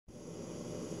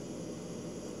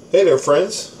Hey there,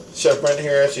 friends. Chef Brandon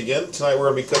here at you again. Tonight we're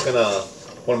going to be cooking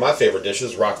one of my favorite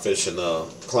dishes, rockfish and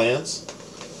clams.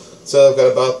 So I've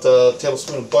got about a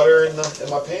tablespoon of butter in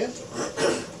my pan.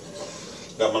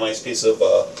 Got my nice piece of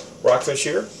rockfish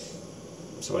here,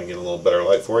 so I can get a little better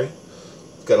light for you.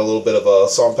 Got a little bit of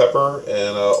salt and pepper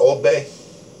and Old Bay.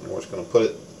 And we're just going to put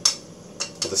it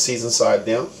with the seasoned side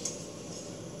down,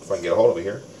 if I can get a hold of it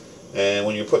here. And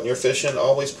when you're putting your fish in,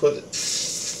 always put it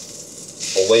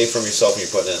away from yourself when you're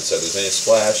putting it in. So if there's any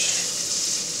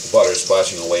splash, the butter is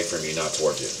splashing away from you, not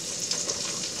towards you.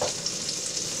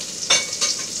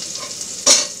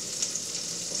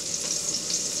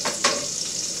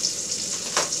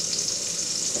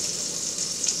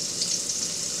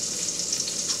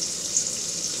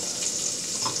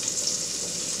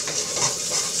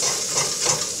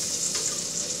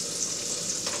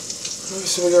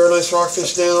 So we got our nice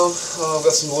rockfish down. I've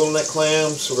got some little neck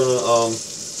clams. We're gonna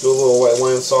do a little white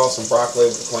wine sauce and broccoli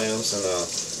with the clams, and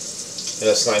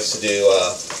it's nice to do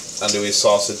andouille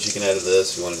sausage. You can add to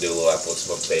this if you want to do a little apple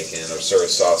smoked bacon or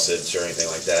service sausage or anything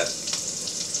like that.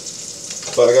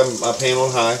 But I got my pan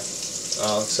on high.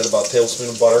 Like I said, about a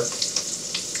tablespoon of butter,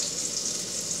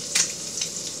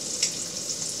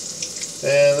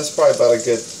 and that's probably about a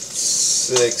good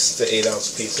 6 to 8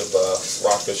 ounce piece of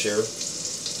rockfish here.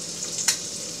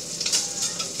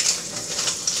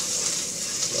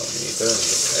 There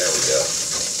we go.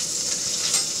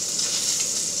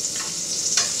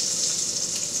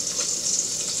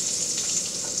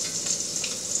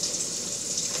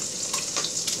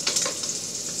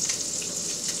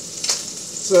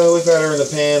 So we've had her in the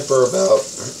pan for about,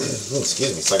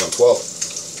 excuse me, it's like on 12.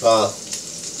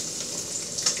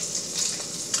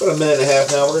 About a minute and a half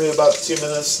now. We're going to do about 2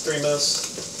 minutes, 3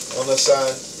 minutes on this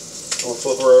side. We'll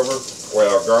flip her over. We'll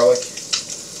add our garlic,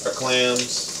 our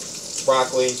clams,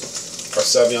 broccoli, our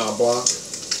Sauvignon Blanc,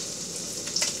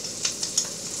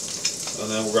 and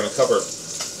then we're going to cover it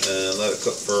and let it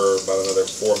cook for about another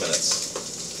 4 minutes.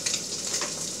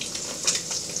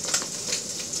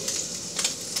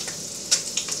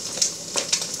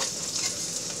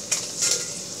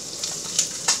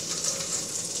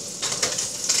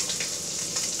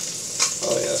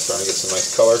 Oh yeah, it's starting to get some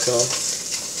nice color to them.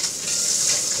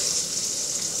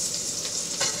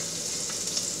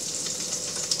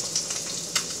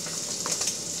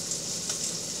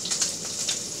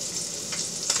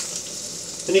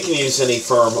 And you can use any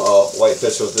firm white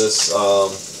fish with this.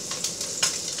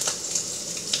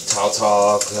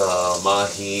 Tautog,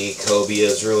 mahi, cobia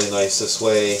is really nice this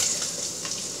way.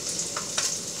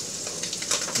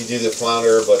 You do the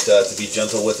flounder, but to be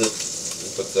gentle with it.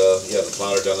 But yeah, the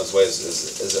flounder done this way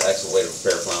is an excellent way to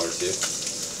prepare flounder too.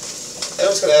 And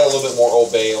I'm just going to add a little bit more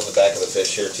Old Bay on the back of the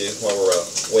fish here too while we're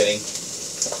waiting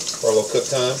for a little cook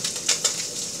time.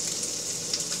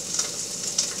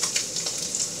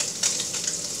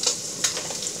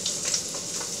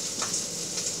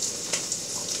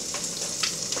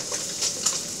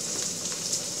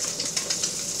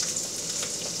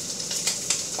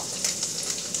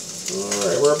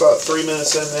 Alright, we're about 3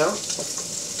 minutes in now.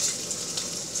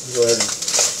 Go ahead and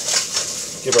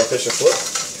give our fish a flip.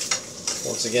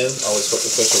 Once again, always flip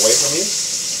the fish away from you.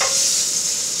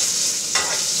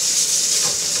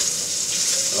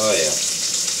 Oh yeah.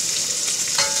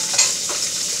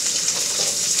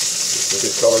 Some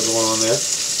good color going on there.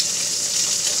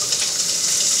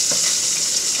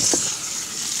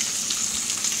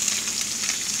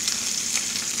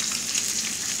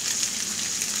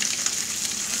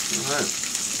 Alright.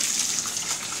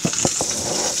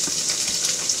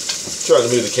 Trying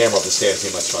to move the camera off the stand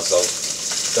too much myself.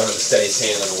 Don't have the steadiest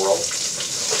hand in the world.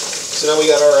 So now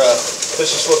we got our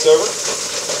fishes flipped over.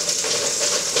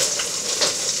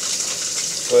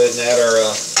 Go ahead and add our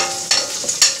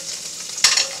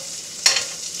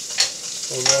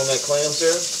little neck clams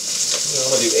here.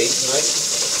 I'm going to do 8 tonight.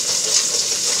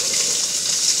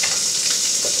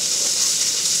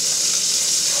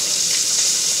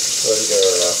 Go ahead and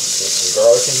get some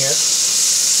garlic in here.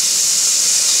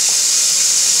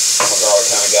 I'm a garlic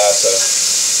kind of guy, so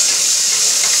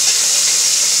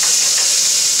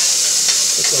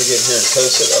just going to get in here and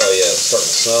toast it. Oh yeah, it's starting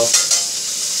to smell.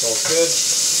 Smells good.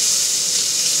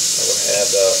 I'm going to add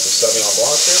some Sauvignon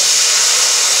Blanc here.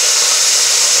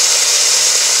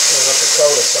 And up to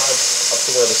cover the sides, up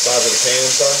to where the sides of the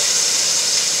pans are.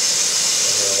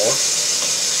 A little more.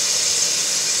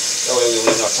 That way we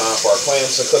leave enough time for our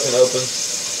clams to cook and open.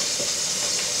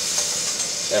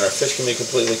 And our fish can be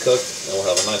completely cooked, and we'll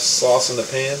have a nice sauce in the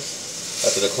pan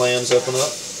after the clams open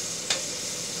up.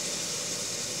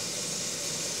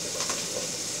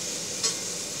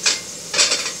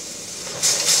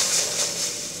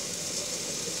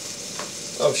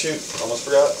 Oh shoot, almost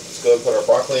forgot. Let's go ahead and put our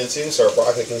broccoli in too, so our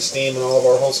broccoli can steam in all of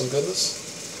our wholesome goodness.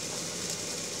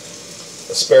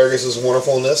 Asparagus is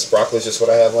wonderful in this. Broccoli is just what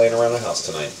I have laying around the house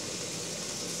tonight.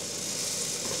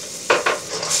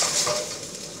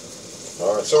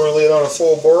 Alright, so we're going to lay it on a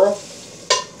full boil.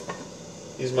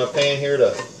 Use my pan here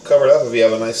to cover it up. If you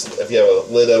have a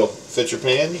lid that'll fit your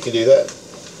pan, you can do that.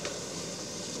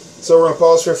 So we're going to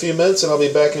pause for a few minutes and I'll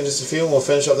be back in just a few and we'll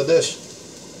finish up the dish.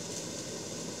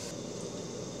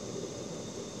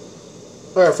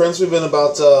 Alright friends, we've been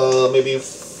about maybe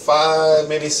 5,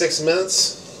 maybe 6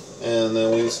 minutes. And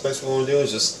then basically what we're going to do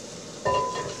is just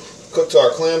cook till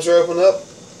our clams are open up.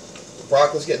 The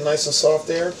broccoli's getting nice and soft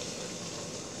there.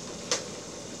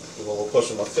 Give a little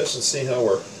push on my fish and see how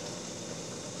we're...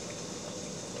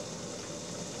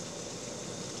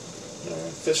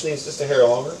 Fish needs just a hair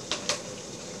longer.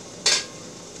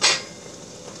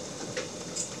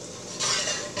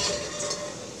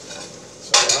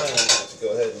 So I am going to go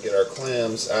ahead and get our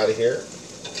clams out of here.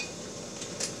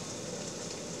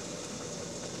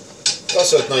 It's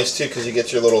also nice too because you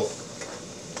get your little...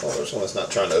 Oh, there's one that's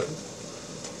not trying to open.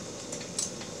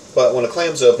 But when the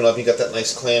clams open up, you got that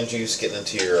nice clam juice getting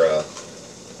into your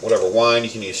whatever wine. You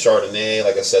can use Chardonnay,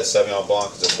 like I said, Sauvignon Blanc,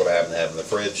 because that's what I happen to have in the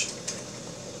fridge.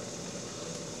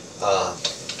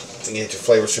 You can get your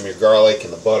flavors from your garlic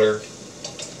and the butter.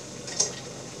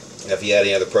 And if you add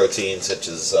any other proteins such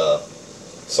as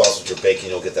sausage or bacon,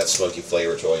 you'll get that smoky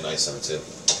flavor. It's really nice in it too.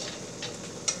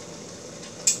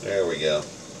 There we go.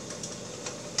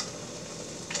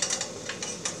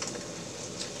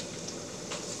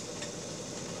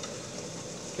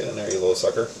 Get in there, you little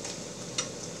sucker.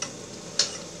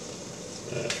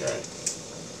 That's right.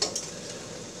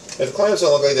 If the clams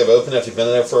don't look like they've opened after you've been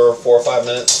in there for 4 or 5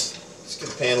 minutes, just give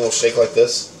the pan a little shake like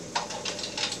this.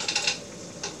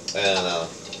 And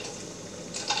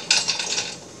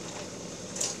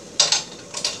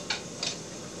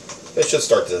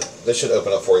they should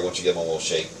open up for you once you give them a little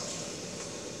shake.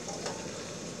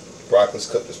 Broccoli's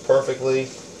cooked just perfectly.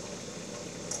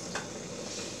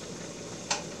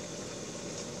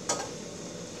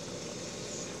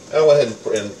 I went ahead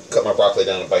and cut my broccoli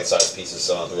down in bite-sized pieces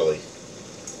so I don't really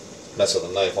mess with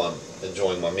the knife while I'm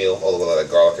enjoying my meal. All the way that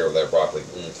garlic over there, broccoli.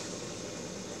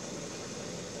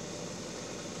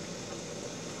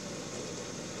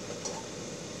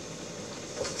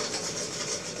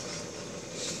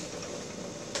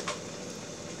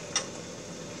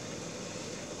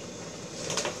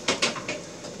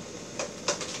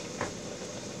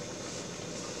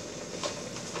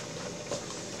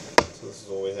 So this is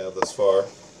what we have thus far.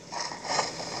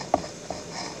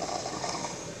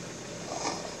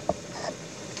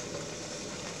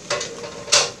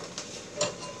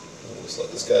 Let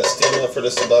this guy steam up for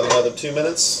just about another 2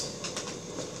 minutes.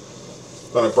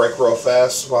 I'm going to break real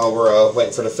fast while we're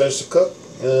waiting for the fish to cook,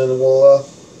 and we'll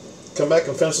come back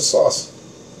and finish the sauce.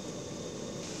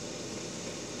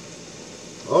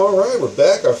 Alright, we're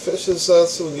back. Our fish is, so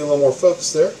we can get a little more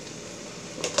focus there.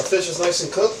 Our fish is nice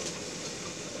and cooked.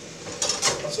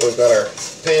 So we've got our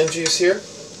pan juice here.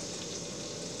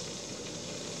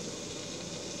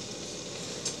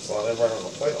 Slide it right on the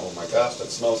plate. Oh my gosh, that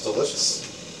smells delicious.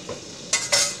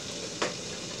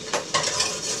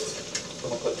 I'm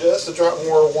going to put just a drop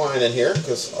more wine in here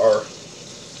because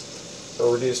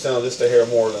we're reduced down just a hair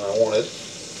more than I wanted.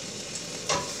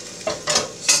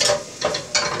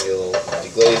 Maybe a little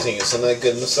deglazing and some of that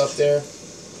goodness up there.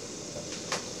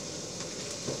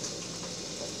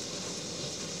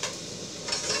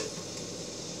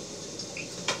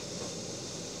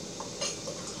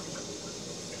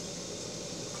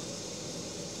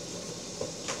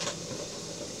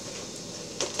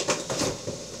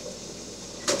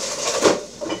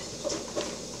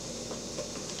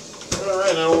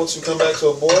 Alright, now once we come back to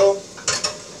a boil,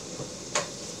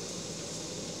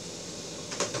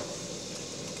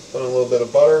 put in a little bit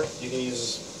of butter. You can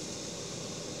use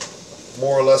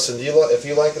more or less if you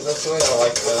like it this way. I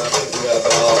like that. I think we got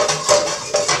about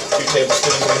 2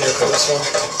 tablespoons in here for this one.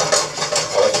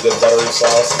 I like a good buttery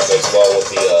sauce. It goes well with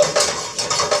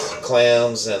the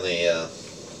clams and the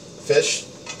fish.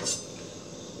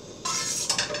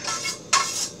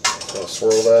 I'm going to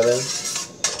swirl that in.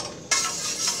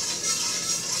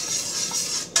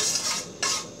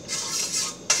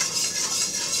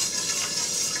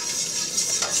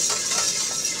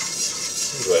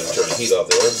 Go ahead and turn the heat off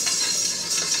there.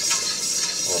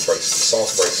 The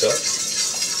sauce breaks up.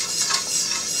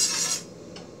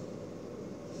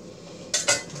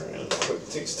 Alright, quick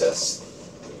taste test.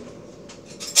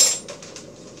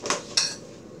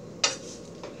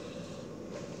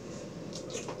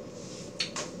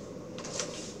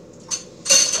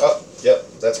 Oh, yep,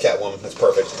 that's Catwoman. That's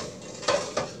perfect.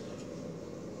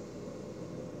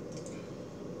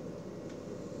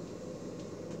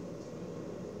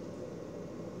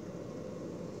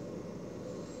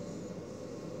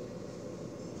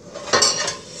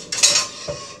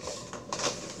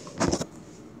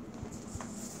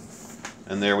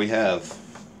 And there we have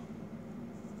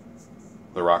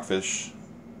the rockfish,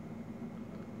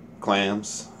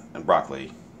 clams, and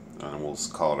broccoli. And we'll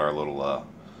call it our little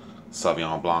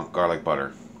Sauvignon Blanc garlic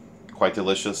butter. Quite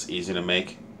delicious, easy to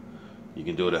make. You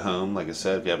can do it at home. Like I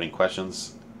said, if you have any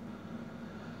questions,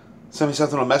 send me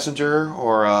something on Messenger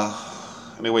or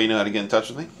any way you know how to get in touch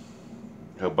with me.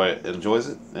 Hope everybody enjoys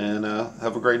it, and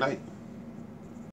have a great night.